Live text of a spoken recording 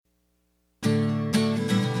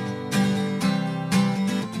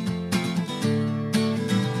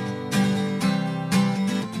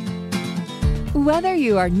Whether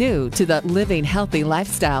you are new to the living healthy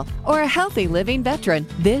lifestyle or a healthy living veteran,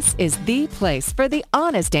 this is the place for the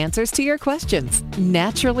honest answers to your questions.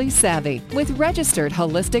 Naturally Savvy with registered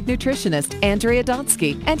holistic nutritionist Andrea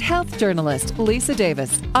Donsky and health journalist Lisa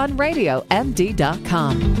Davis on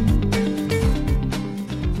RadioMD.com.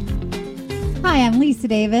 Hi, I'm Lisa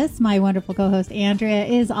Davis. My wonderful co-host Andrea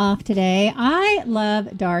is off today. I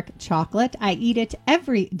love dark chocolate. I eat it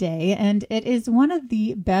every day, and it is one of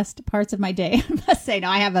the best parts of my day. I must say, no,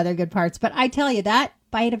 I have other good parts, but I tell you, that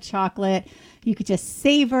bite of chocolate, you could just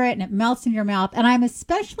savor it, and it melts in your mouth. And I'm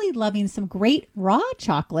especially loving some great raw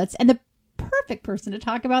chocolates, and the perfect person to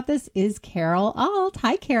talk about this is Carol Alt.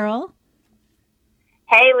 Hi, Carol.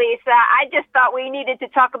 Hey, Lisa. I just thought we needed to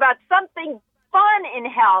talk about something fun in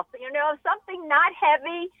health, something not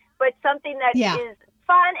heavy, but something that is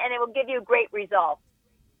fun, and it will give you great results.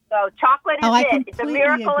 So chocolate is it. It's a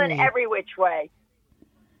miracle in every which way.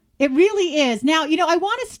 It really is. Now, I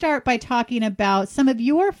want to start by talking about some of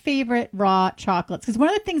your favorite raw chocolates, because one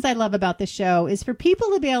of the things I love about the show is for people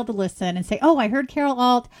to be able to listen and say, oh, I heard Carol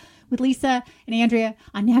Alt with Lisa and Andrea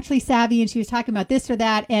on Naturally Savvy, and she was talking about this or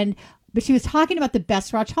that, but she was talking about the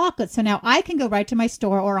best raw chocolate. So now I can go right to my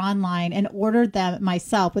store or online and order them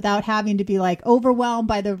myself without having to be overwhelmed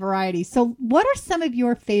by the variety. So what are some of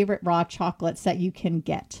your favorite raw chocolates that you can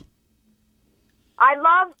get? I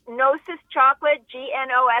love Gnosis chocolate,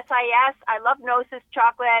 Gnosis. I love Gnosis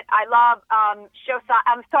chocolate. I love Shosai.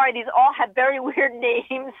 I'm sorry, these all have very weird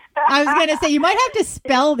names. I was going to say, you might have to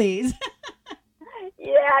spell these.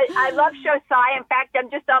 Yeah, I love Shosai. In fact, I'm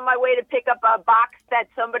just on my way to pick up a box that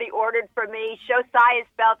somebody ordered for me. Shosai is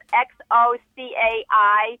spelled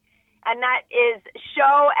Xocai, and that is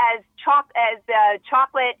show as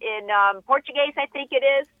chocolate in Portuguese, I think it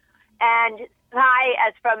is, and sai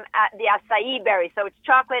as from the acai berry. So it's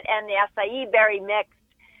chocolate and the acai berry mixed.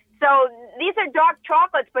 So these are dark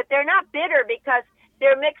chocolates, but they're not bitter because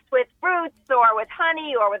they're mixed with fruits or with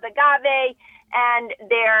honey or with agave, and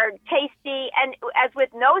they're tasty. And as with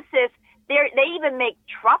Gnosis, they even make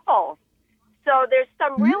truffles. So there's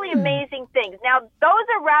some really amazing things. Now, those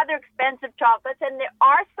are rather expensive chocolates, and there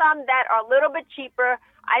are some that are a little bit cheaper.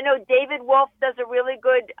 I know David Wolf does a really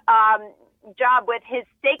good job with his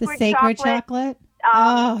sacred chocolate.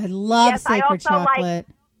 I love sacred chocolate.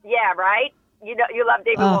 Yeah, right? You love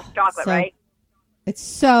David Wolf's chocolate, right? It's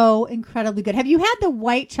so incredibly good. Have you had the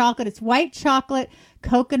white chocolate? It's white chocolate,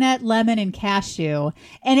 coconut, lemon, and cashew.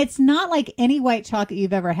 And it's not like any white chocolate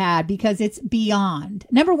you've ever had because it's beyond.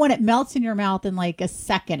 Number one, it melts in your mouth in a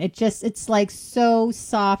second. It's so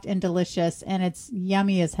soft and delicious, and it's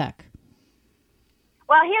yummy as heck.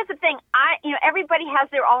 Well, here's the thing. Everybody has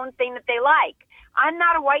their own thing that they like. I'm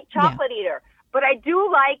not a white chocolate eater, but I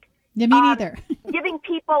do like me neither. giving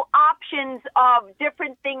people options of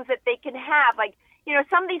different things that they can have.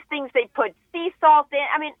 Some of these things they put sea salt in.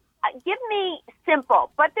 I mean, give me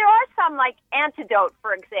simple. But there are some Antidote,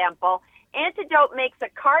 for example. Antidote makes a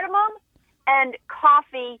cardamom and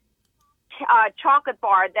coffee chocolate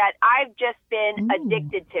bar that I've just been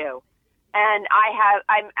addicted to. And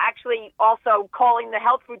I'm actually also calling the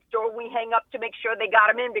health food store we hang up to make sure they got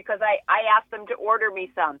them in because I asked them to order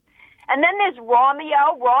me some. And then there's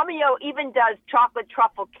Romeo. Romeo even does chocolate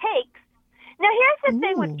truffle cakes. Now, here's the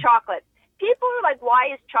thing with chocolate. People are like, why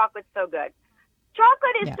is chocolate so good?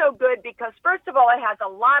 Chocolate is so good because, first of all, it has a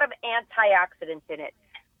lot of antioxidants in it.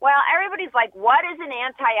 Well, everybody's like, what is an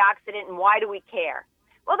antioxidant and why do we care?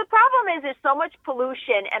 Well, the problem is there's so much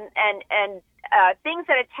pollution and things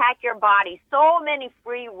that attack your body, so many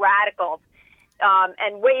free radicals,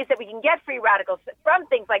 and ways that we can get free radicals from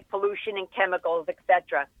things like pollution and chemicals,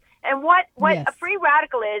 etc. And what a free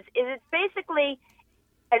radical is it's basically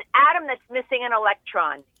an atom that's missing an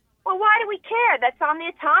electron. Well, why do we care? That's on the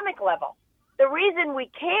atomic level. The reason we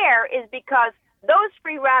care is because those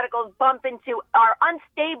free radicals are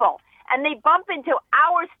unstable, and they bump into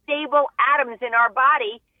our stable atoms in our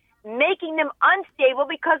body, making them unstable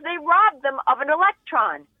because they rob them of an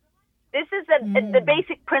electron. This is the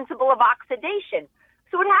basic principle of oxidation.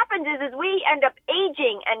 So what happens is we end up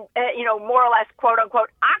aging and, more or less, quote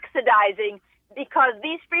unquote, oxidizing because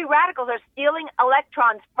these free radicals are stealing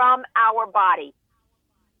electrons from our body.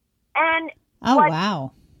 And what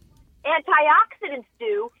antioxidants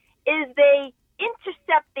do is they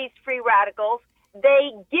intercept these free radicals,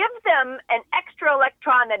 they give them an extra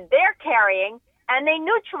electron that they're carrying, and they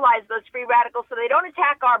neutralize those free radicals so they don't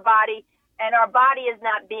attack our body, and our body is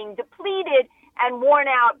not being depleted and worn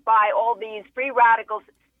out by all these free radicals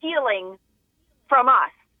stealing from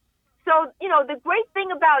us. So, the great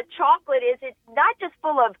thing about chocolate is it's not just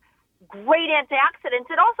full of great antioxidants,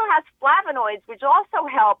 it also has flavonoids, which also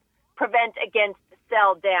help prevent against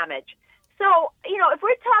cell damage. So, if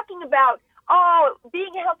we're talking about,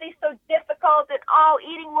 being healthy is so difficult and,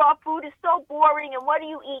 eating raw food is so boring and what do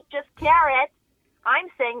you eat? Just carrots. I'm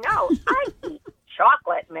saying, no, I eat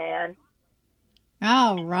chocolate, man.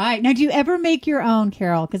 All right. Now, do you ever make your own,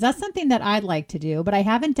 Carol? Because that's something that I'd like to do, but I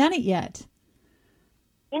haven't done it yet.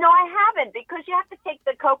 I haven't, because you have to take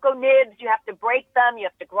the cocoa nibs, you have to break them, you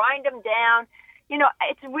have to grind them down.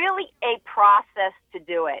 It's really a process to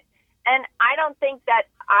do it. And I don't think that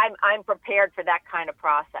I'm prepared for that kind of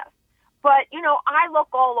process. But, I look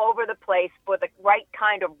all over the place for the right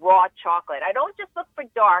kind of raw chocolate. I don't just look for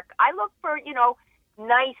dark. I look for,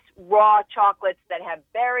 nice raw chocolates that have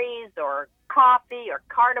berries or coffee or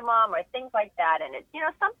cardamom or things like that in it.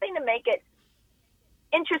 Something to make it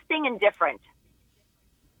interesting and different.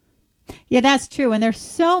 Yeah, that's true. And there's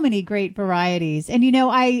so many great varieties. And,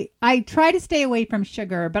 I try to stay away from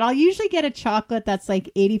sugar, but I'll usually get a chocolate that's like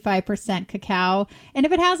 85% cacao. And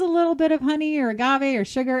if it has a little bit of honey or agave or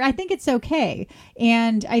sugar, I think it's okay.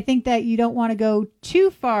 And I think that you don't want to go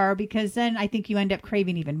too far, because then I think you end up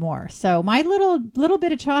craving even more. So my little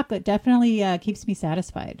bit of chocolate definitely keeps me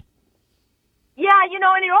satisfied. Yeah, and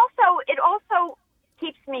it also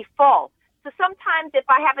keeps me full. So sometimes if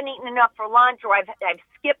I haven't eaten enough for lunch or I've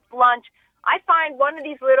skipped lunch, I find one of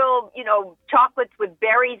these little, chocolates with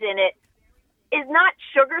berries in it is not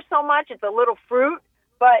sugar so much. It's a little fruit,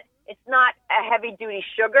 but it's not a heavy-duty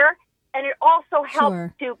sugar. And it also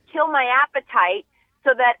helps to kill my appetite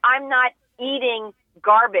so that I'm not eating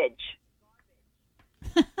garbage.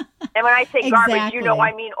 And when I say garbage,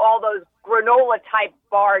 I mean all those granola-type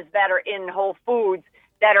bars that are in Whole Foods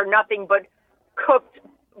that are nothing but cooked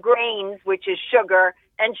grains, which is sugar,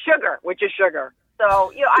 and sugar, which is sugar.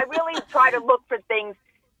 So, I really try to look for things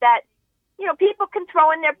that, people can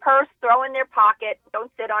throw in their purse, throw in their pocket.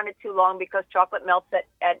 Don't sit on it too long because chocolate melts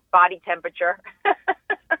at body temperature.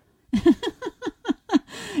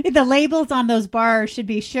 The labels on those bars should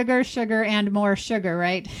be sugar, sugar, and more sugar,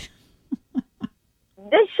 right?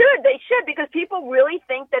 They should, because people really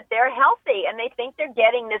think that they're healthy and they think they're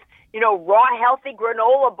getting this, raw, healthy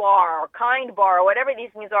granola bar or Kind bar or whatever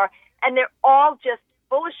these things are. And they're all just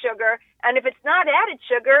full of sugar. And if it's not added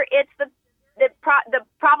sugar, it's the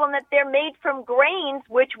problem that they're made from grains,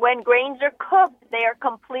 which when grains are cooked, they are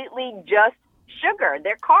completely just sugar.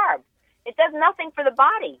 They're carbs. It does nothing for the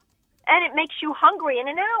body. And it makes you hungry in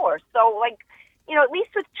an hour. So, at least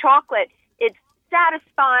with chocolate, it's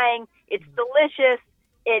satisfying, it's delicious,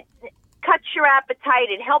 it cuts your appetite,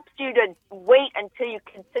 it helps you to wait until you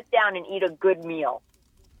can sit down and eat a good meal.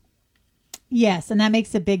 Yes, and that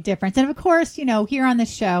makes a big difference. And of course, here on the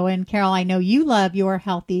show, and Carol, I know you love your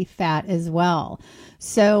healthy fat as well.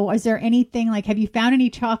 So is there anything have you found any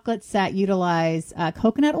chocolates that utilize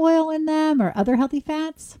coconut oil in them or other healthy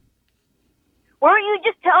fats? Weren't you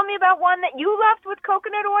just telling me about one that you loved with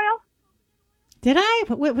coconut oil? Did I?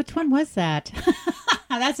 Which one was that?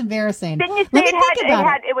 That's embarrassing. Didn't you say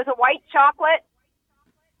it was a white chocolate?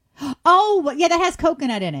 Oh, yeah, that has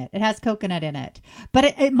coconut in it. It has coconut in it. But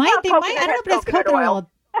it might, I don't know if it's coconut oil.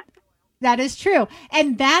 That is true.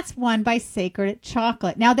 And that's one by Sacred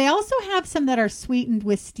Chocolate. Now, they also have some that are sweetened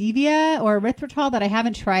with stevia or erythritol that I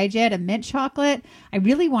haven't tried yet, a mint chocolate. I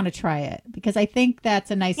really want to try it because I think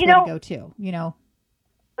that's a nice way to go too,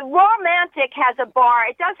 Romantic has a bar.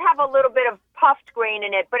 It does have a little bit of puffed grain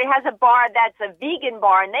in it, but it has a bar that's a vegan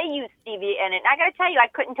bar, and they use stevia in it. And I got to tell you, I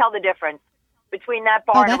couldn't tell the difference between that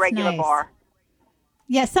bar and a regular bar.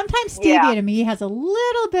 Yeah, sometimes stevia to me has a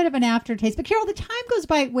little bit of an aftertaste. But Carol, the time goes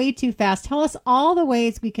by way too fast. Tell us all the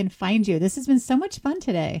ways we can find you. This has been so much fun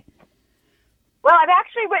today. Well, I've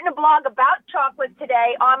actually written a blog about chocolate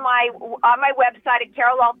today on my website at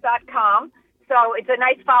carolalt.com. So it's a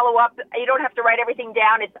nice follow-up. You don't have to write everything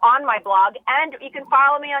down. It's on my blog. And you can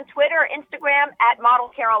follow me on Twitter or Instagram at Model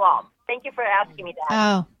Carol Alt. Thank you for asking me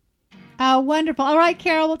that. Oh, wonderful. All right,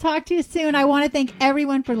 Carol, we'll talk to you soon. I want to thank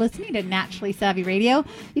everyone for listening to Naturally Savvy Radio.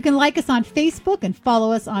 You can like us on Facebook and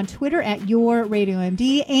follow us on Twitter at Your Radio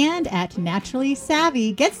MD and at Naturally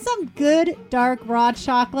Savvy. Get some good dark raw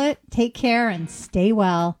chocolate. Take care and stay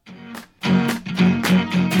well.